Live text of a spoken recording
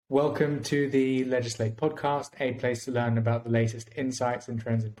Welcome to the Legislate podcast, a place to learn about the latest insights and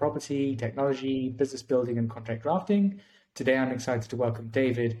trends in property, technology, business building, and contract drafting. Today, I'm excited to welcome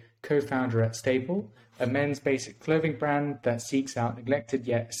David, co-founder at STPL, a men's basic clothing brand that seeks out neglected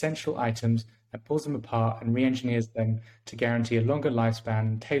yet essential items and pulls them apart and re-engineers them to guarantee a longer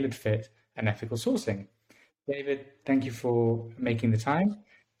lifespan, tailored fit, and ethical sourcing. David, thank you for making the time.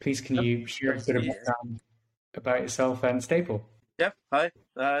 Please, can you share a bit of background about yourself and STPL? Yeah, hi.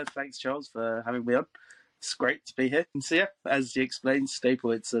 Thanks, Charles, for having me on. It's great to be here. And so, yeah, as you explained,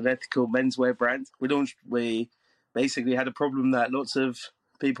 STPL, it's an ethical menswear brand. We basically had a problem that lots of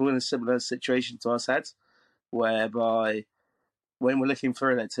people in a similar situation to us had, whereby when we're looking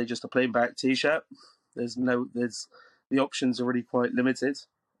for, let's say, just a plain black t-shirt, the options are really quite limited,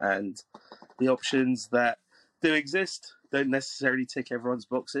 and the options that do exist don't necessarily tick everyone's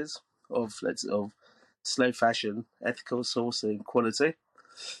boxes of slow fashion, ethical sourcing, quality.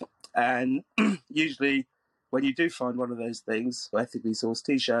 And usually when you do find one of those things, ethically sourced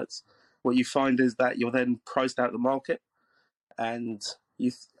t-shirts, what you find is that you're then priced out of the market. And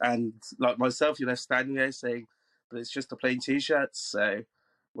like myself, you're left standing there saying, but it's just a plain t-shirt, so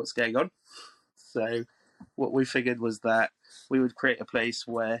what's going on? So what we figured was that we would create a place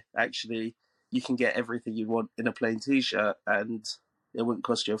where actually you can get everything you want in a plain t-shirt and it wouldn't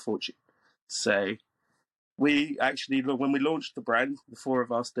cost you a fortune. So we actually, when we launched the brand, the four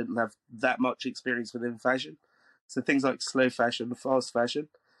of us didn't have that much experience within fashion. So things like slow fashion, fast fashion,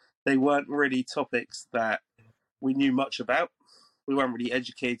 they weren't really topics that we knew much about. We weren't really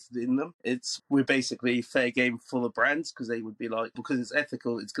educated in them. We're basically fair game for the brands because they would be like, because it's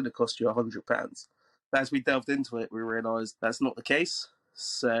ethical, it's going to cost you £100. But as we delved into it, we realised that's not the case.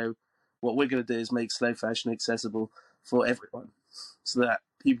 So what we're going to do is make slow fashion accessible for everyone so that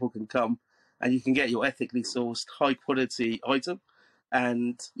people can come and you can get your ethically sourced, high quality item,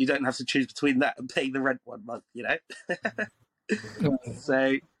 and you don't have to choose between that and pay the rent 1 month,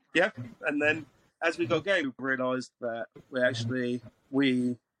 So, yeah. And then as we got going, we realised that the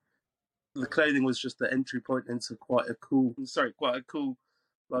clothing was just the entry point into quite a cool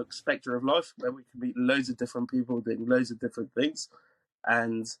like spectre of life where we can meet loads of different people doing loads of different things.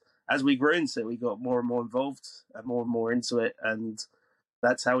 And as we grew into it, we got more and more involved and more into it, and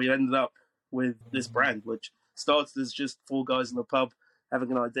that's how we ended up with this brand, which started as just four guys in a pub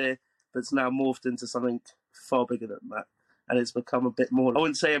having an idea, but it's now morphed into something far bigger than that. And it's become a bit more, I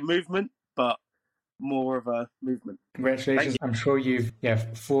wouldn't say a movement, but more of a movement. Congratulations. I'm sure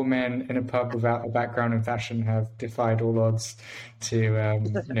four men in a pub without a background in fashion have defied all odds to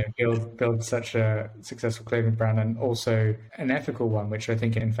build such a successful clothing brand, and also an ethical one, which I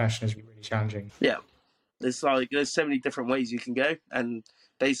think in fashion is really challenging. Yeah. There's so many different ways you can go, and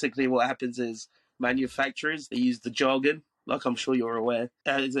basically what happens is manufacturers, they use the jargon, like I'm sure you're aware,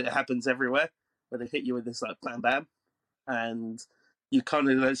 it happens everywhere, where they hit you with this like bam bam, and you kind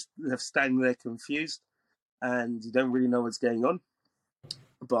of have standing there confused, and you don't really know what's going on.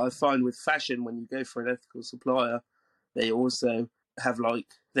 But I find with fashion, when you go for an ethical supplier, they also have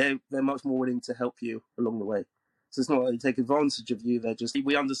they're much more willing to help you along the way. So it's not like they take advantage of you. They're just,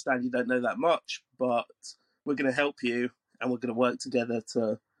 we understand you don't know that much, but we're going to help you and we're going to work together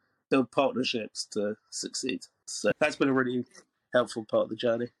to build partnerships to succeed. So that's been a really helpful part of the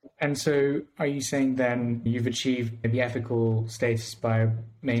journey. And so are you saying then you've achieved the ethical status by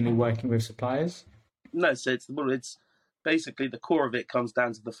mainly working with suppliers? No, so it's basically the core of it comes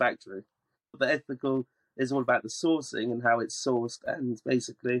down to the factory. The ethical is all about the sourcing and how it's sourced, and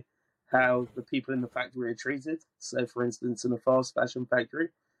basically how the people in the factory are treated. So, for instance, in a fast fashion factory,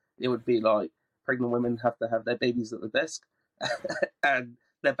 it would be like pregnant women have to have their babies at the desk, and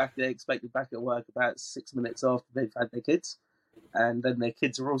they're expected back at work about 6 minutes after they've had their kids, and then their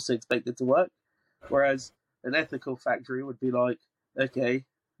kids are also expected to work. Whereas an ethical factory would be like, okay,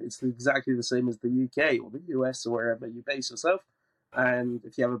 it's exactly the same as the UK or the US or wherever you base yourself, and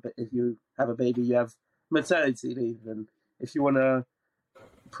if you have a baby, you have maternity leave, and if you want to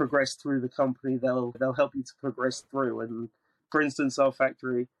progress through the company, they'll help you to progress through. And for instance, our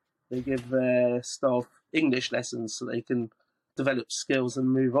factory, they give their staff English lessons so they can develop skills and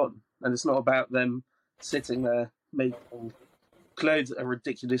move on. And it's not about them sitting there making clothes at a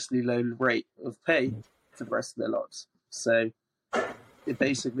ridiculously low rate of pay for the rest of their lives. So it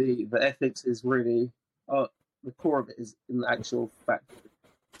basically, the ethics is really the core of it is in the actual factory.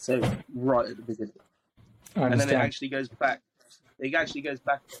 So right at the beginning, and then it actually goes back. It actually goes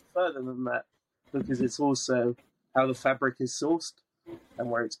back further than that, because it's also how the fabric is sourced and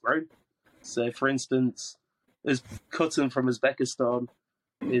where it's grown. So, for instance, as cotton from Uzbekistan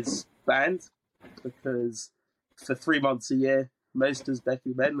is banned because for 3 months a year, most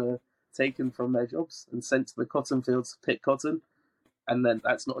Uzbeki men are taken from their jobs and sent to the cotton fields to pick cotton, and then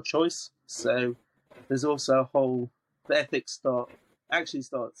that's not a choice. So there's also a whole, the ethics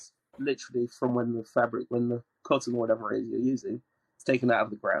starts literally from when the cotton, whatever it is you're using, is taken out of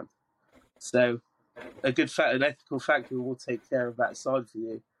the ground. So an ethical factory will take care of that side for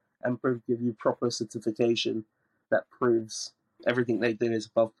you and give you proper certification that proves everything they do is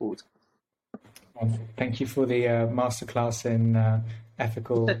above board. Thank you for the masterclass in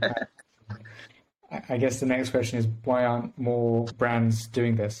ethical. I guess the next question is, why aren't more brands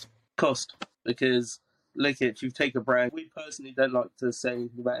doing this? Cost. Because, if you take a brand, we personally don't like to say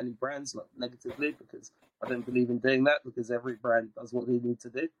anything about any brands negatively, because I don't believe in doing that, because every brand does what they need to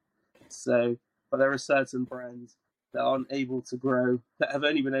do. So, but there are certain brands that aren't able to grow, that have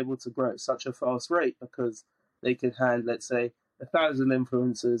only been able to grow at such a fast rate because they could hand, let's say, 1,000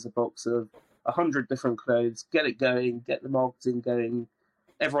 influencers, a box of 100 different clothes, get it going, get the marketing going.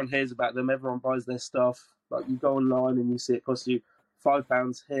 Everyone hears about them, everyone buys their stuff. Like, you go online and you see it costs you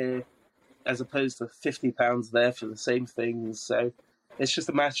 £5 here as opposed to £50 there for the same things. So it's just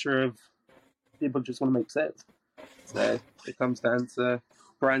a matter of people just want to make sales. So it comes down to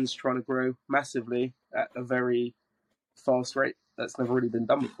brands trying to grow massively at a very fast rate. That's never really been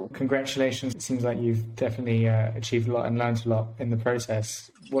done before. Congratulations. It seems like you've definitely achieved a lot and learned a lot in the process.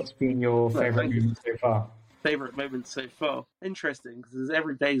 What's been your favourite moment so far? Favourite moment so far? Interesting, because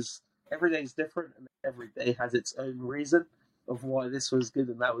every day's different, and every day has its own reason of why this was good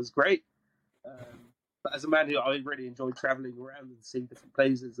and that was great. But as a man who I really enjoyed travelling around and seeing different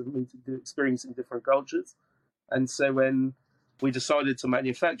places and experiencing different cultures. And so when we decided to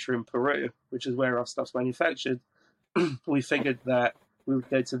manufacture in Peru, which is where our stuff's manufactured, we figured that we would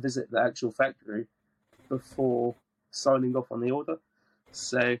go to visit the actual factory before signing off on the order.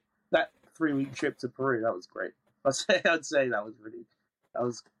 So that 3-week trip to Peru, that was great. I'd say that was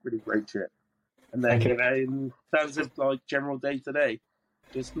really great trip. And then, in terms of like general day to day,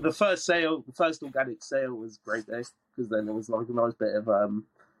 just the first organic sale was a great day, because then it was like a nice bit of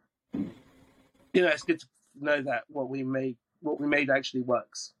it's good to know that what we made actually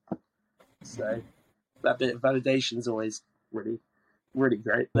works. So that bit of validation is always really, really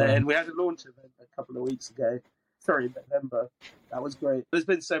great. Then we had a launch event a couple of weeks ago. Sorry, in November. That was great. There's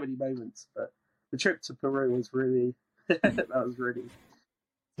been so many moments, but the trip to Peru was really that was really.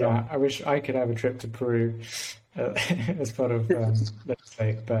 Yeah, I wish I could have a trip to Peru as part of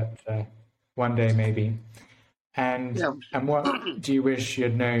legislate, but one day maybe. And what do you wish you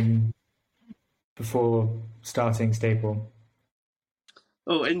had known before starting Staple?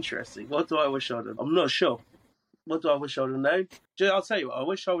 Oh, interesting. What do I wish I'd have? I'm not sure. What do I wish I'd have known? I'll tell you what, I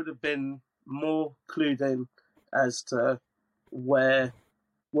wish I would have been more clued in as to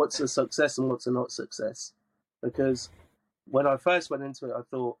what's a success and what's a not success. Because when I first went into it, I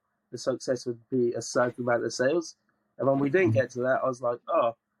thought the success would be a certain amount of sales. And when we didn't get to that, I was like,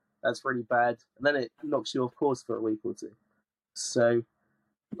 oh, that's really bad. And then it knocks you off course for a week or two. So,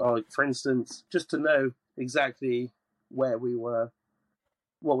 like, for instance, just to know exactly where we were,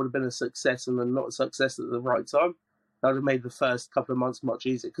 what would have been a success and then not a success at the right time, that would have made the first couple of months much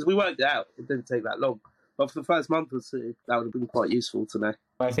easier. Because we worked it out. It didn't take that long. But for the first month or two, that would have been quite useful to know.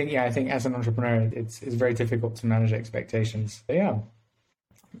 I think as an entrepreneur, it's very difficult to manage expectations. But yeah.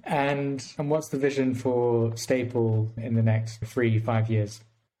 And what's the vision for Staple in the next 3-5 years?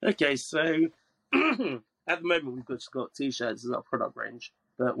 Okay, so at the moment we've just got t-shirts as our product range,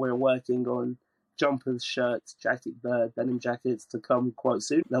 but we're working on jumpers, shirts, denim jackets to come quite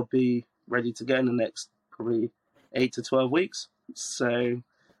soon. They'll be ready to go in the next probably 8 to 12 weeks. So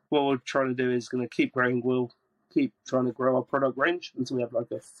what we're trying to do is going to keep growing. We'll keep trying to grow our product range until we have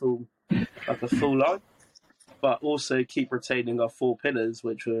like a full line, but also keep retaining our 4 pillars,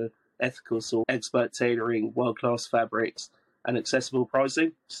 which are ethical sourcing, expert tailoring, world-class fabrics, and accessible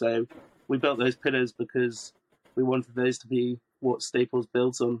pricing. So we built those pillars because we wanted those to be what Staples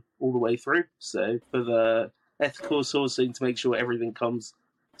builds on all the way through. So for the ethical sourcing, to make sure everything comes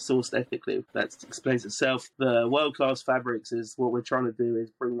sourced ethically, that explains itself. The world-class fabrics is what we're trying to do is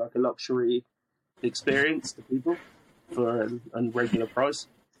bring like a luxury experience to people for a regular price,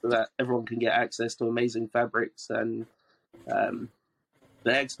 so that everyone can get access to amazing fabrics. And the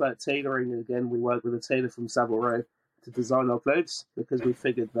expert tailoring, again, we work with a tailor from Savile Row to design our clothes, because we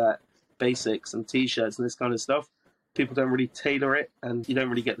figured that basics and t-shirts and this kind of stuff, people don't really tailor it, and you don't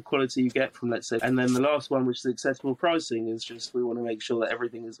really get the quality you get from, let's say. And then the last one, which is accessible pricing, is just we want to make sure that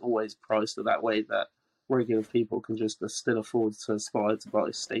everything is always priced in that way that regular people can just still afford to aspire to buy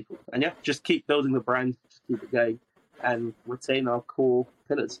a Staple. And yeah, just keep building the brand, just keep it going, and retain our core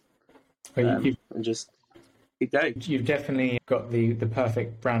pillars. keep going. You've definitely got the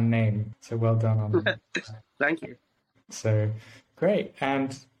perfect brand name. So well done on Thank you. So great.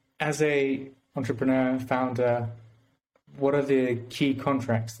 And as a entrepreneur, founder, what are the key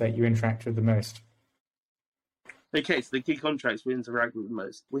contracts that you interact with the most? Okay, so the key contracts we interact with the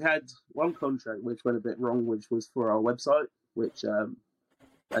most. We had one contract which went a bit wrong, which was for our website, which that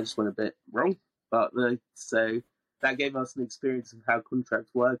just went a bit wrong. But so that gave us an experience of how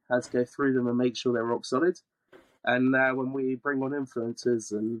contracts work, how to go through them and make sure they're rock solid. And now when we bring on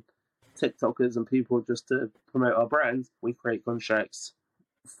influencers and TikTokers and people just to promote our brand, we create contracts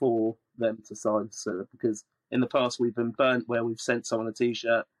for them to sign. So because in the past we've been burnt where we've sent someone a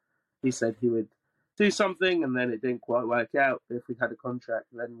t-shirt, he said he would do something and then it didn't quite work out. If we'd had a contract,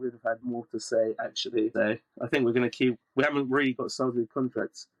 then we'd have had more to say actually. So I think we're going to we haven't really got solid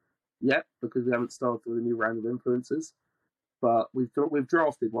contracts yet because we haven't started with a new round of influencers, but we've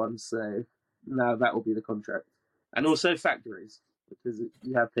drafted one, so now that will be the contract. And also factories, because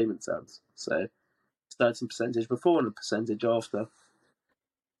you have payment terms, so certain percentage before and a percentage after.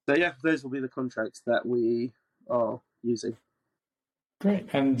 So yeah, those will be the contracts that we are using. Great.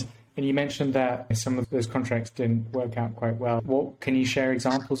 And you mentioned that some of those contracts didn't work out quite well. What can you share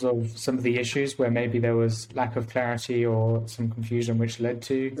examples of some of the issues where maybe there was lack of clarity or some confusion which led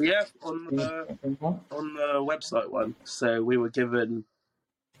to? Yeah, on the website one. So we were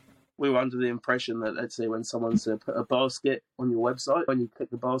under the impression that, let's say, when someone said put a basket on your website, when you click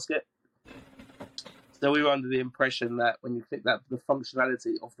the basket, so we were under the impression that when you click that, the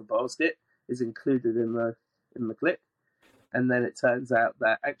functionality of the basket is included in the click. And then it turns out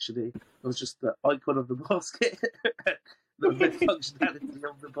that actually it was just the icon of the basket, the functionality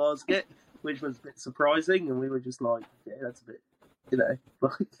of the basket, which was a bit surprising. And we were just like, yeah, that's a bit,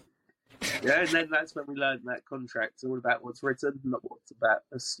 like, yeah. And then that's when we learned that contract's all about what's written, not what's about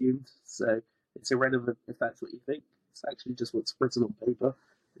assumed. So it's irrelevant if that's what you think. It's actually just what's written on paper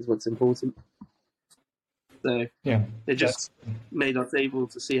is what's important. So yeah, it just made us able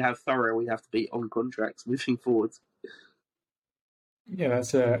to see how thorough we have to be on contracts moving forward. Yeah,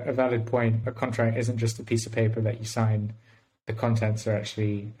 that's a valid point. A contract isn't just a piece of paper that you sign. The contents are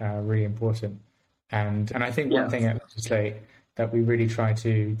actually really important. And I think one thing at Legislate that we really try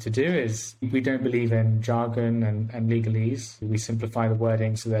to do is we don't believe in jargon and legalese. We simplify the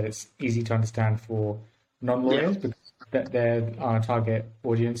wording so that it's easy to understand for non-lawyers because they're our target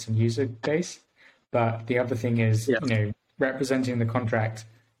audience and user base. But the other thing is, representing the contract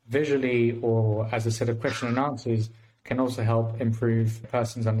visually or as a set of question and answers can also help improve a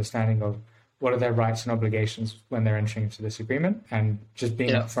person's understanding of what are their rights and obligations when they're entering into this agreement. And just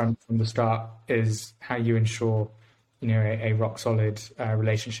being upfront from the start is how you ensure, a rock solid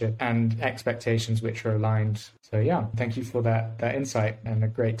relationship and expectations which are aligned. So yeah, thank you for that insight and a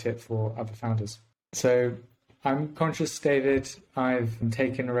great tip for other founders. So I'm conscious, David, I've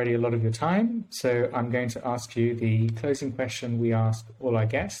taken already a lot of your time. So I'm going to ask you the closing question we ask all our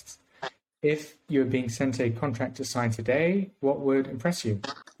guests. If you were being sent a contract to sign today, what would impress you?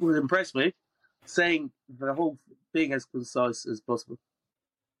 What would impress me? Saying the whole thing as concise as possible.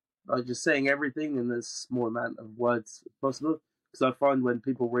 Like just saying everything in as small amount of words as possible. Because I find when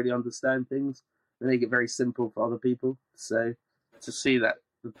people really understand things, they make it very simple for other people. So to see that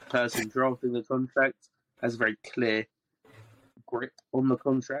the person drafting the contract has a very clear grip on the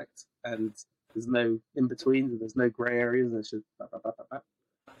contract and there's no in-betweens and there's no grey areas and it's just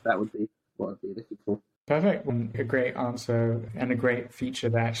that would be what I'd be looking for. Perfect. A great answer and a great feature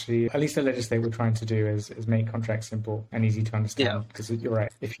that actually, at least the Legislate we're trying to do is make contracts simple and easy to understand. Because you're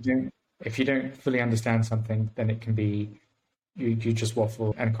right. If you don't fully understand something, then it can be you just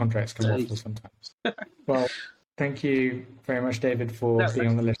waffle, and contracts can waffle sometimes. Well, thank you very much, David, for being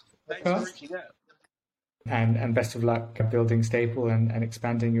on the list. Thanks for reaching out. And best of luck building Staple and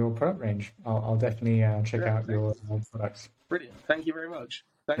expanding your product range. I'll definitely check out your products. Brilliant. Thank you very much.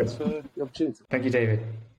 Thanks for the opportunity. Thank you, David.